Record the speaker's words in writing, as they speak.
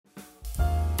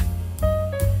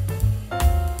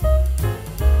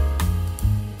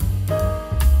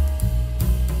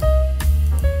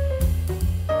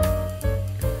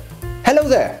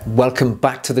Welcome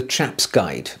back to the Chap's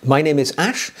Guide. My name is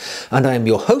Ash and I am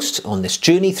your host on this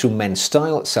journey through men's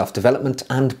style, self-development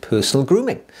and personal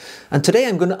grooming. And today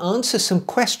I'm going to answer some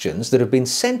questions that have been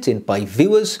sent in by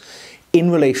viewers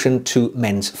in relation to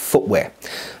men's footwear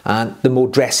and the more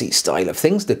dressy style of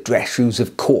things, the dress shoes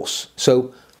of course.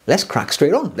 So let's crack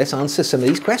straight on. Let's answer some of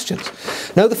these questions.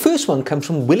 Now the first one comes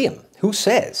from William, who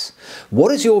says,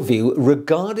 what is your view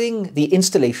regarding the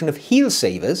installation of heel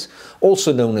savers,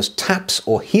 also known as taps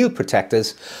or heel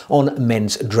protectors, on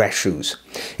men's dress shoes?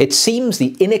 It seems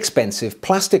the inexpensive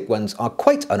plastic ones are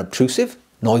quite unobtrusive,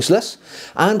 noiseless,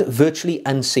 and virtually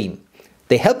unseen.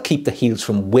 They help keep the heels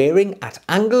from wearing at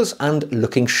angles and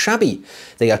looking shabby.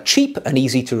 They are cheap and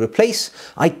easy to replace.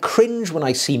 I cringe when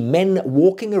I see men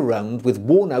walking around with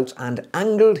worn out and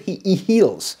angled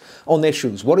heels on their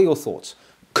shoes. What are your thoughts?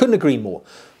 Couldn't agree more.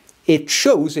 It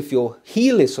shows if your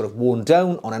heel is sort of worn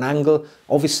down on an angle,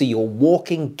 obviously your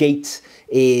walking gait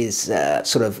is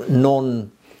sort of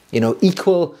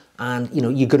equal, and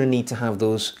you're going to need to have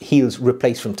those heels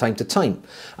replaced from time to time.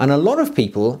 And a lot of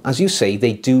people, as you say,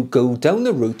 they do go down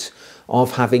the route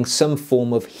of having some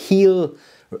form of heel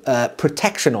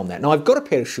protection on there. Now I've got a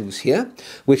pair of shoes here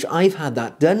which I've had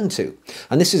that done to,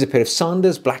 and this is a pair of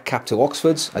Sanders black cap to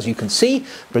Oxfords, as you can see.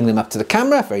 Bring them up to the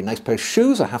camera. Very nice pair of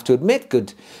shoes, I have to admit.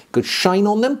 Good shine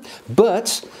on them.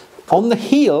 But on the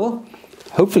heel,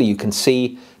 hopefully you can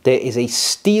see, there is a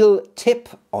steel tip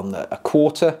on a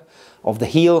quarter of the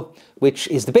heel, which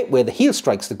is the bit where the heel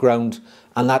strikes the ground,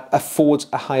 and that affords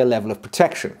a higher level of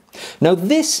protection. Now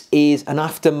this is an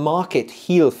aftermarket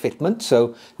heel fitment, so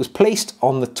it was placed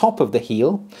on the top of the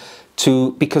heel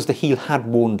because the heel had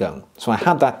worn down. So I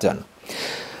had that done.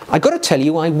 I got to tell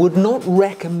you, I would not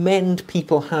recommend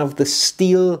people have the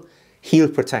steel heel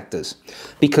protectors,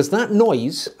 because that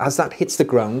noise as that hits the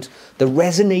ground, the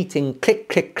resonating click,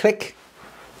 click, click,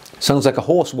 sounds like a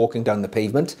horse walking down the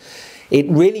pavement. It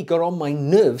really got on my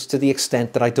nerves to the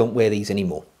extent that I don't wear these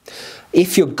anymore.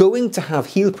 If you're going to have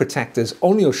heel protectors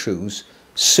on your shoes,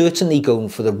 certainly go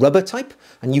for the rubber type,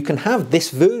 and you can have this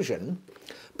version,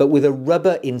 but with a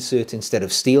rubber insert instead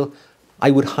of steel.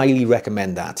 I would highly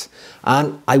recommend that.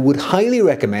 And I would highly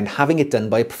recommend having it done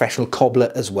by a professional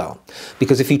cobbler as well.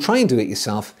 Because if you try and do it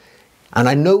yourself, and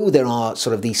I know there are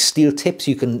sort of these steel tips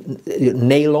you can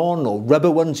nail on, or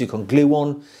rubber ones you can glue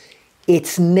on,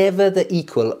 it's never the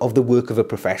equal of the work of a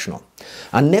professional.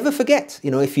 And never forget,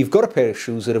 if you've got a pair of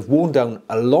shoes that have worn down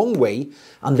a long way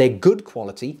and they're good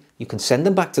quality, you can send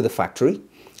them back to the factory.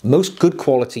 Most good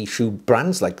quality shoe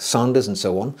brands like Sanders and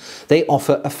so on, they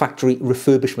offer a factory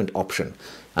refurbishment option.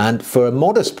 And for a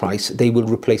modest price, they will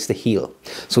replace the heel.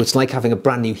 So it's like having a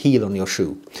brand new heel on your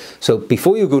shoe. So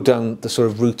before you go down the sort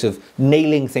of route of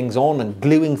nailing things on and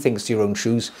gluing things to your own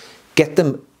shoes, get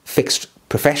them fixed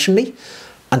professionally.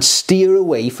 And steer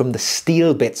away from the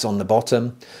steel bits on the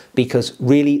bottom, because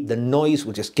really the noise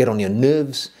will just get on your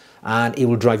nerves and it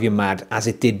will drive you mad, as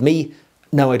it did me.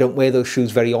 Now I don't wear those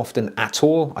shoes very often at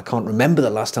all. I can't remember the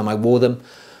last time I wore them.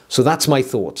 So that's my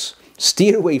thoughts.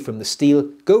 Steer away from the steel,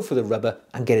 go for the rubber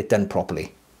and get it done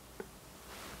properly.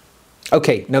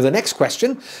 Okay, now the next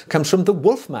question comes from the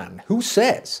Wolfman, who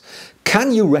says,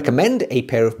 can you recommend a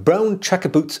pair of brown chukka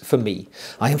boots for me?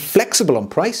 I am flexible on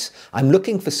price. I'm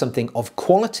looking for something of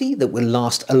quality that will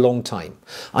last a long time.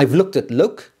 I've looked at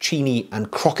Loke, Cheney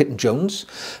and Crockett & Jones,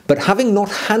 but having not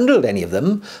handled any of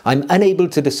them, I'm unable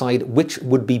to decide which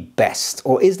would be best.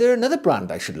 Or is there another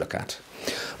brand I should look at?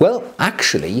 Well,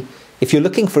 actually, if you're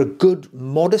looking for a good,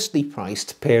 modestly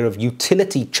priced pair of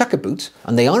utility chukka boots,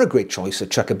 and they are a great choice, a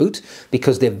chukka boot,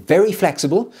 because they're very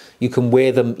flexible. You can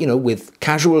wear them, with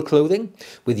casual clothing,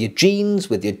 with your jeans,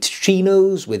 with your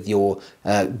chinos, with your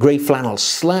grey flannel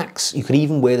slacks. You can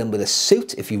even wear them with a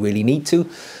suit if you really need to.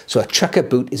 So a chukka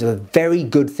boot is a very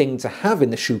good thing to have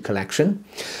in the shoe collection.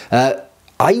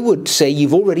 I would say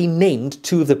you've already named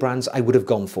two of the brands I would have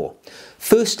gone for.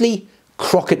 Firstly,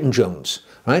 Crockett & Jones.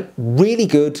 Right? Really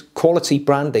good quality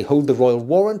brand. They hold the royal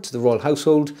warrant to the royal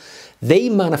household. They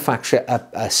manufacture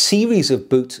a series of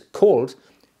boots called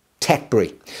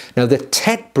Tetbury. Now the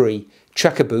Tetbury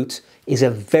chukka boot is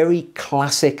a very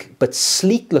classic but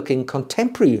sleek looking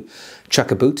contemporary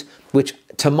chukka boot, which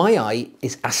to my eye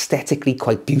is aesthetically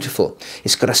quite beautiful.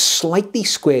 It's got a slightly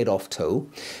squared off toe.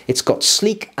 It's got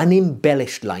sleek and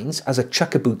embellished lines, as a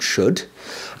chukka boot should,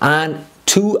 and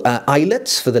two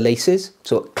eyelets for the laces,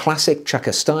 so classic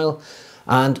chukka style.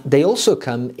 And they also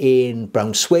come in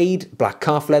brown suede, black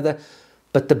calf leather,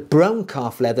 but the brown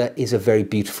calf leather is a very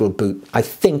beautiful boot. I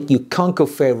think you can't go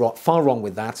far wrong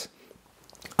with that.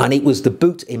 And it was the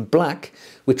boot in black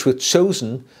which was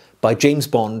chosen by James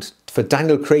Bond for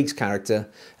Daniel Craig's character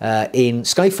in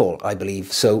Skyfall, I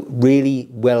believe. So really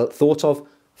well thought of.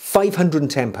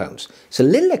 £510. It's a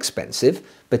little expensive,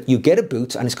 but you get a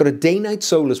boot and it's got a day-night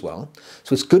sole as well.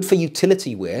 So it's good for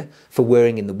utility wear, for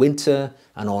wearing in the winter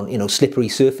and on, you know, slippery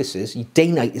surfaces.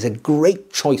 Day-night is a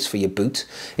great choice for your boot.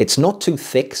 It's not too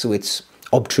thick, so it's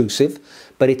obtrusive,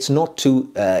 but it's not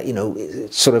too, you know,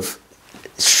 sort of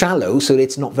shallow, so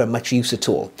it's not very much use at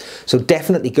all. So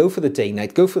definitely go for the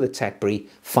day-night, go for the Tetbury,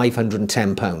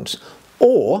 £510.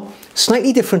 Or,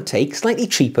 slightly different take, slightly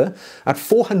cheaper, at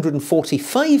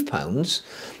 £445,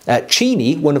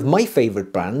 Cheney, one of my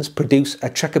favourite brands, produce a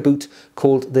chukka boot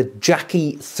called the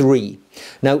Jackie 3.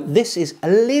 Now, this is a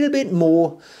little bit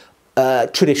more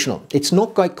traditional. It's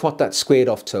not quite that squared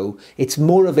off toe. It's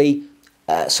more of a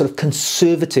sort of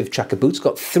conservative chukka boot. It's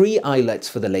got 3 eyelets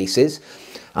for the laces.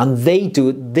 And they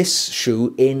do this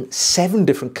shoe in 7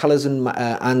 different colours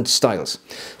and styles.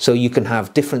 So you can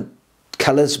have different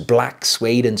colours, black,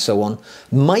 suede and so on.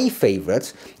 My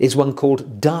favourite is one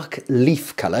called dark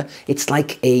leaf colour. It's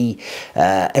like a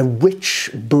rich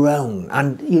brown,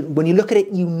 and when you look at it,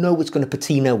 you know it's going to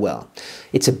patina well.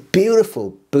 It's a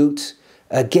beautiful boot.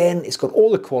 Again, it's got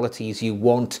all the qualities you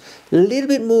want. A little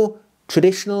bit more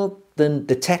traditional than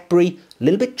the Tetbury, a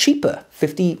little bit cheaper,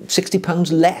 £50,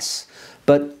 £60 less.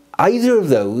 But either of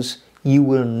those, you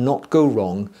will not go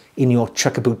wrong in your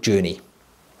chukka boot journey.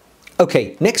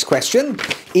 Okay, next question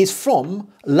is from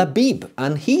Labib,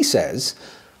 and he says,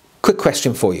 quick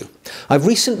question for you. I've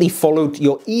recently followed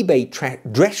your eBay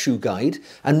dress shoe guide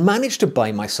and managed to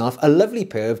buy myself a lovely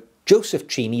pair of Joseph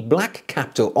Cheney black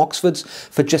cap-toe Oxfords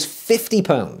for just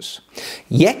 £50.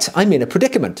 Yet I'm in a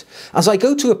predicament. As I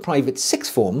go to a private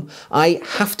sixth form, I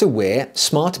have to wear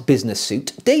smart business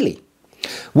suit daily.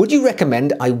 Would you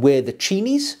recommend I wear the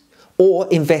Cheneys or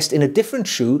invest in a different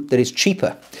shoe that is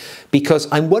cheaper?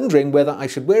 Because I'm wondering whether I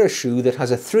should wear a shoe that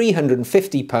has a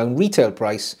 £350 retail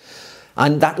price,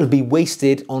 and that'll be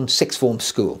wasted on sixth form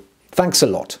school. Thanks a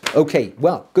lot. Okay,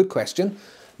 well, good question.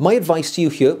 My advice to you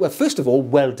here, well, first of all,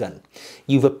 well done.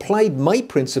 You've applied my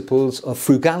principles of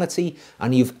frugality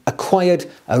and you've acquired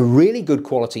a really good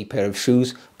quality pair of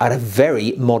shoes at a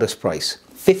very modest price.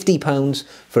 £50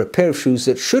 for a pair of shoes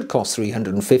that should cost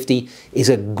 $350 is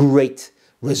a great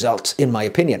result, in my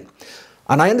opinion.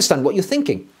 And I understand what you're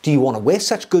thinking. Do you want to wear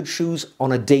such good shoes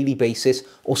on a daily basis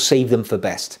or save them for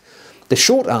best? The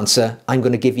short answer I'm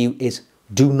going to give you is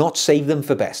do not save them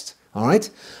for best. All right?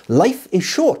 Life is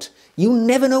short. You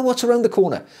never know what's around the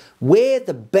corner. Wear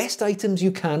the best items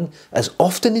you can as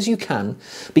often as you can,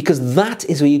 because that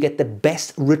is where you get the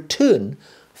best return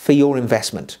for your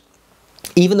investment.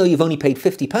 Even though you've only paid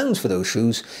 £50 for those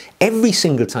shoes, every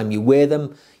single time you wear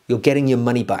them, you're getting your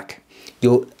money back.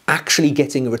 You're actually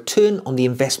getting a return on the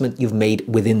investment you've made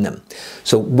within them.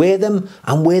 So wear them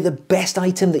and wear the best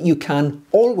item that you can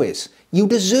always. You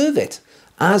deserve it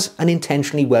as an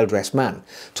intentionally well-dressed man,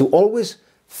 to always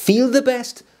feel the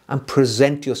best and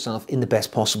present yourself in the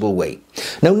best possible way.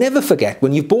 Now, never forget,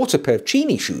 when you've bought a pair of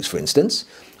Cheney shoes, for instance,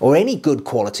 or any good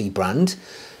quality brand,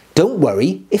 don't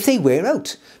worry if they wear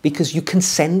out, because you can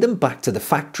send them back to the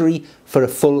factory for a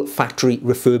full factory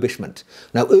refurbishment.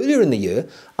 Now, earlier in the year,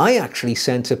 I actually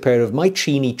sent a pair of my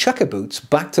Cheney chukka boots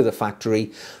back to the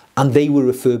factory and they were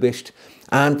refurbished,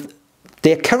 and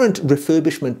their current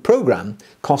refurbishment program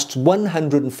costs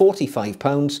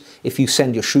 £145 if you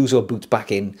send your shoes or boots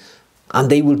back in, and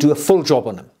they will do a full job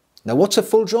on them. Now, what's a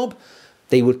full job?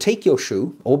 They will take your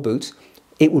shoe or boot.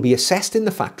 It will be assessed in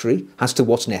the factory as to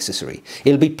what's necessary.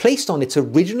 It'll be placed on its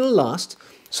original last,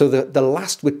 so the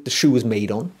last which the shoe was made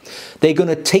on. They're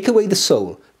going to take away the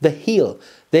sole, the heel.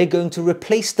 They're going to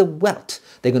replace the welt.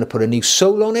 They're going to put a new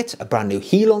sole on it, a brand new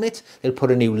heel on it. They'll put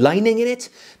a new lining in it.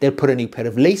 They'll put a new pair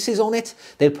of laces on it.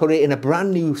 They'll put it in a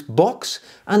brand new box,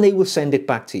 and they will send it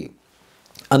back to you.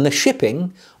 And the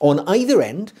shipping on either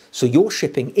end, so you're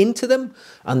shipping into them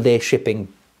and they're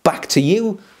shipping back to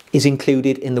you, is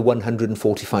included in the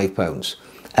 £145.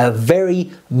 A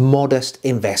very modest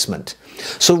investment.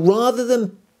 So rather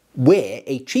than wear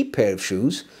a cheap pair of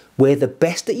shoes, wear the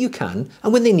best that you can,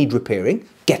 and when they need repairing,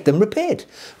 get them repaired.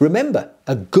 Remember,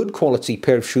 a good quality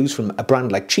pair of shoes from a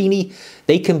brand like Cheney,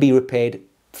 they can be repaired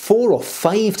 4 or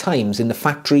 5 times in the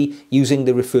factory using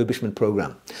the refurbishment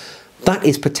program. That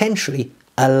is potentially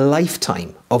a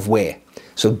lifetime of wear.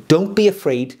 So don't be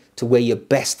afraid to wear your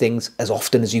best things as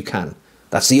often as you can.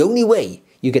 That's the only way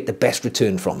you get the best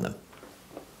return from them.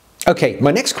 Okay,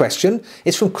 my next question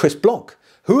is from Chris Blanc,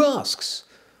 who asks,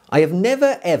 I have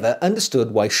never ever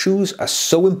understood why shoes are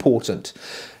so important.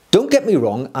 Don't get me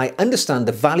wrong, I understand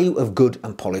the value of good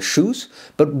and polished shoes,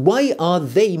 but why are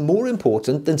they more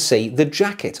important than, say, the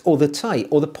jacket or the tie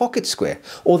or the pocket square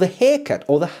or the haircut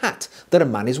or the hat that a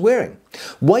man is wearing?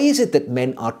 Why is it that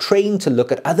men are trained to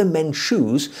look at other men's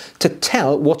shoes to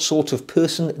tell what sort of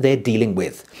person they're dealing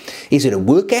with? Is it a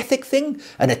work ethic thing,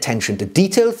 an attention to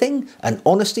detail thing, an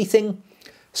honesty thing?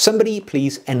 Somebody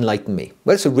please enlighten me.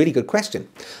 Well, it's a really good question.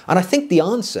 And I think the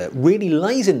answer really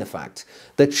lies in the fact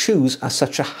that shoes are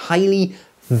such a highly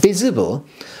visible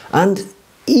and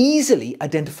easily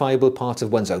identifiable part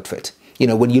of one's outfit. You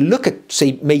know, when you look at,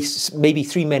 say, maybe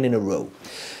 3 men in a row,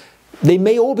 they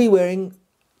may all be wearing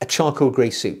a charcoal grey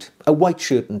suit, a white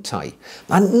shirt and tie.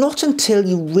 And not until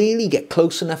you really get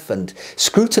close enough and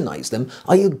scrutinise them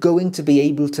are you going to be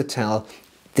able to tell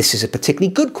this is a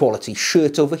particularly good quality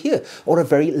shirt over here, or a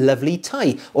very lovely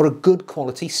tie, or a good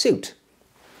quality suit.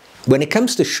 When it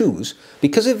comes to shoes,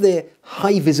 because of their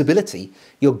high visibility,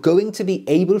 you're going to be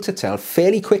able to tell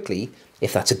fairly quickly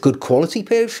if that's a good quality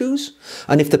pair of shoes,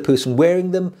 and if the person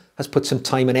wearing them has put some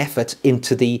time and effort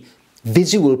into the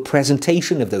visual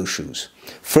presentation of those shoes.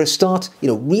 For a start, you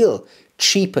know, real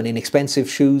cheap and inexpensive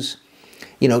shoes,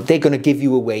 you know, they're going to give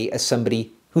you away as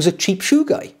somebody who's a cheap shoe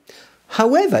guy.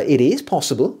 However, it is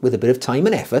possible, with a bit of time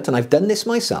and effort, and I've done this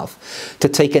myself, to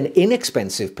take an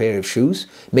inexpensive pair of shoes,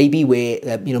 maybe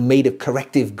made of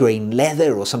corrective grain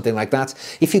leather or something like that.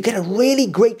 If you get a really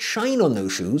great shine on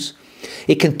those shoes,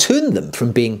 it can turn them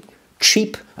from being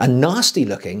cheap and nasty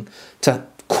looking to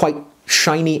quite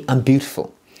shiny and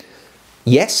beautiful.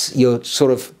 Yes, you're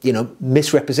sort of, you know,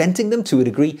 misrepresenting them to a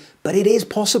degree, but it is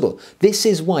possible. This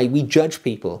is why we judge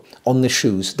people on the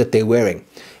shoes that they're wearing.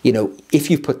 You know,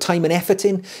 if you've put time and effort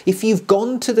in, if you've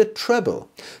gone to the trouble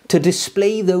to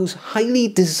display those highly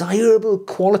desirable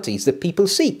qualities that people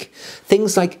seek,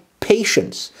 things like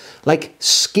patience, like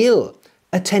skill,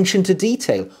 attention to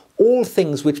detail, all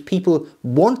things which people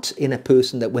want in a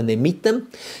person that when they meet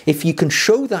them, if you can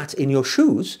show that in your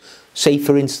shoes, say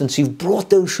for instance you've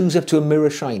brought those shoes up to a mirror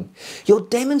shine, you're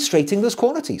demonstrating those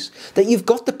qualities, that you've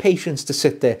got the patience to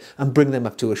sit there and bring them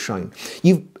up to a shine.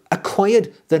 You've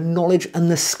acquired the knowledge and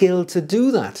the skill to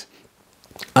do that.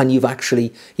 And you've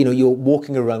actually, you know, you're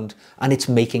walking around and it's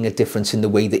making a difference in the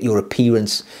way that your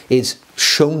appearance is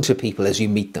shown to people as you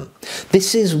meet them.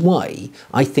 This is why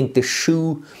I think the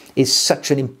shoe is such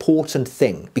an important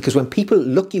thing, because when people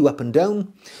look you up and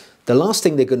down, the last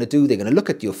thing they're going to do, they're going to look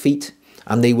at your feet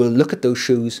and they will look at those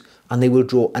shoes and they will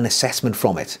draw an assessment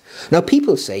from it. Now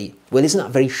people say, well, isn't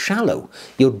that very shallow?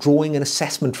 You're drawing an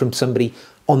assessment from somebody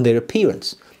on their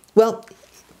appearance. Well,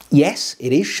 yes,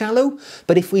 it is shallow,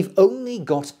 but if we've only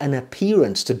got an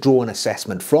appearance to draw an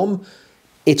assessment from,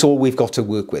 it's all we've got to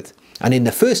work with. And in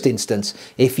the first instance,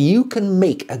 if you can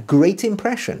make a great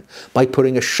impression by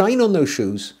putting a shine on those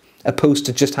shoes, opposed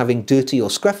to just having dirty or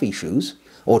scruffy shoes,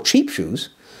 or cheap shoes,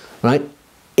 right,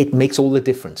 it makes all the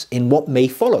difference in what may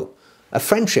follow. A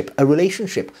friendship, a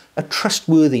relationship, a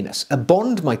trustworthiness, a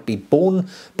bond might be born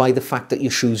by the fact that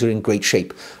your shoes are in great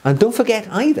shape. And don't forget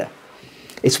either,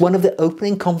 it's one of the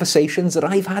opening conversations that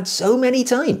I've had so many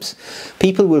times.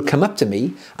 People will come up to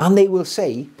me and they will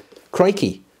say,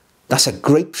 crikey, that's a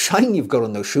great shine you've got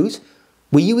on those shoes.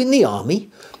 Were you in the army?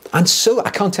 And so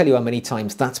I can't tell you how many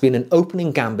times that's been an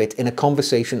opening gambit in a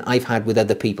conversation I've had with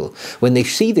other people. When they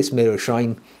see this mirror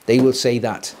shine, they will say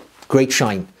that, great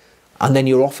shine. And then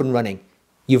you're off and running.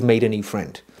 You've made a new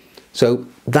friend. So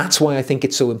that's why I think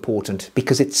it's so important,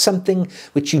 because it's something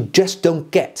which you just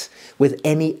don't get with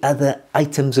any other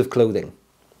items of clothing.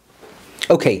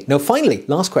 Okay, now finally,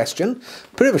 last question,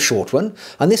 bit of a short one,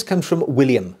 and this comes from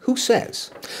William, who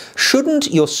says,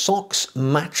 shouldn't your socks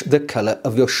match the colour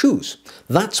of your shoes?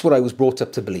 That's what I was brought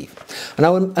up to believe.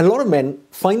 Now, a lot of men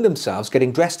find themselves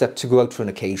getting dressed up to go out for an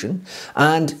occasion,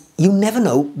 and you never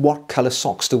know what colour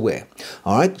socks to wear.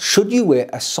 All right, should you wear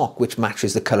a sock which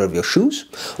matches the colour of your shoes,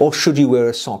 or should you wear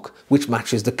a sock which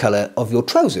matches the colour of your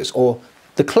trousers or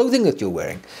the clothing that you're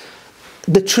wearing?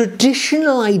 The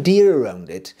traditional idea around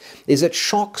it is that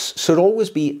socks should always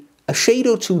be a shade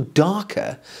or two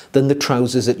darker than the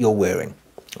trousers that you're wearing,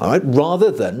 all right,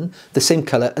 rather than the same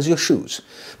colour as your shoes.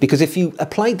 Because if you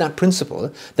applied that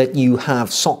principle that you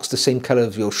have socks the same colour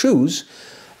as your shoes,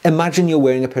 imagine you're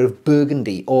wearing a pair of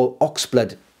burgundy or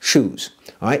oxblood shoes,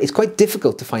 all right? It's quite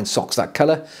difficult to find socks that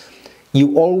colour.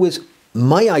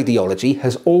 My ideology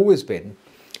has always been,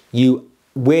 you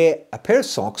wear a pair of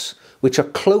socks which are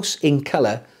close in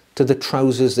colour to the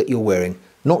trousers that you're wearing,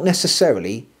 not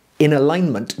necessarily in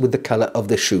alignment with the colour of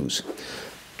the shoes.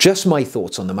 Just my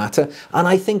thoughts on the matter, and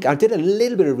I think I did a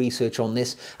little bit of research on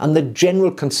this, and the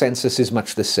general consensus is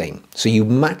much the same. So you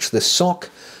match the sock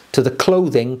to the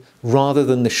clothing rather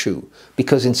than the shoe,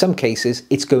 because in some cases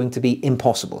it's going to be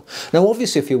impossible. Now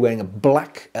obviously if you're wearing a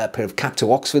black pair of Cap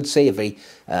to Oxford, say a very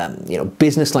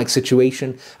business-like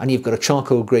situation, and you've got a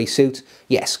charcoal grey suit,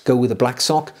 yes, go with a black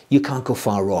sock. You can't go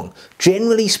far wrong.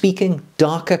 Generally speaking,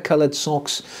 darker coloured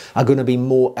socks are going to be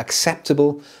more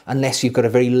acceptable, unless you've got a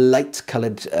very light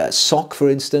coloured sock, for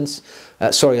instance.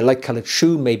 A light coloured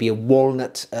shoe, maybe a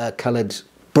walnut coloured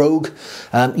brogue.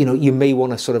 You may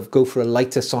want to sort of go for a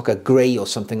lighter sock, a grey or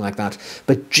something like that.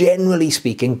 But generally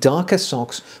speaking, darker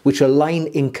socks which align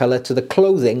in colour to the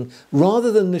clothing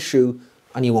rather than the shoe,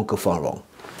 and you won't go far wrong.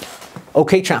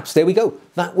 Okay chaps, there we go.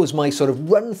 That was my sort of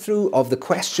run through of the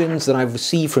questions that I've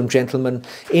received from gentlemen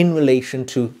in relation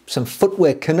to some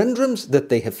footwear conundrums that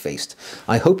they have faced.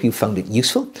 I hope you found it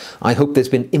useful. I hope there's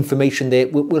been information there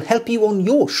that will help you on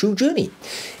your shoe journey.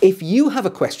 If you have a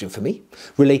question for me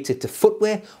related to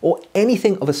footwear or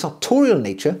anything of a sartorial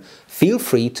nature, feel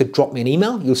free to drop me an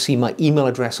email. You'll see my email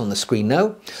address on the screen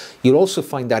now. You'll also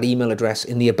find that email address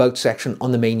in the About section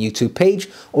on the main YouTube page,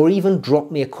 or even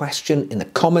drop me a question in the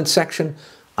comments section,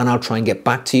 and I'll try and get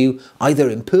back to you either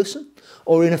in person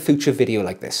or in a future video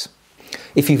like this.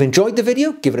 If you've enjoyed the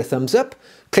video, give it a thumbs up.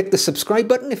 Click the subscribe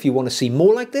button if you want to see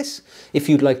more like this. If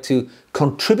you'd like to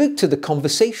contribute to the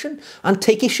conversation and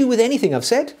take issue with anything I've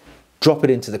said, drop it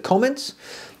into the comments.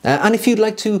 And if you'd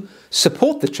like to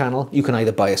support the channel, you can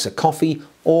either buy us a coffee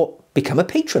or become a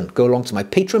patron. Go along to my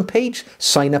Patreon page,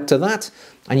 sign up to that,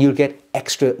 and you'll get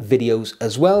extra videos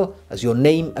as well as your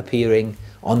name appearing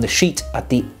on the sheet at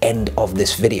the end of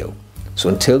this video. So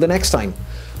until the next time,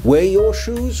 wear your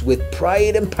shoes with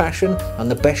pride and passion and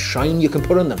the best shine you can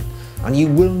put on them, and you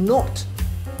will not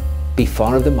be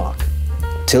far of the mark.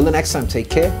 Till the next time, take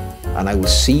care, and I will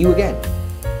see you again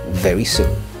very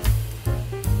soon.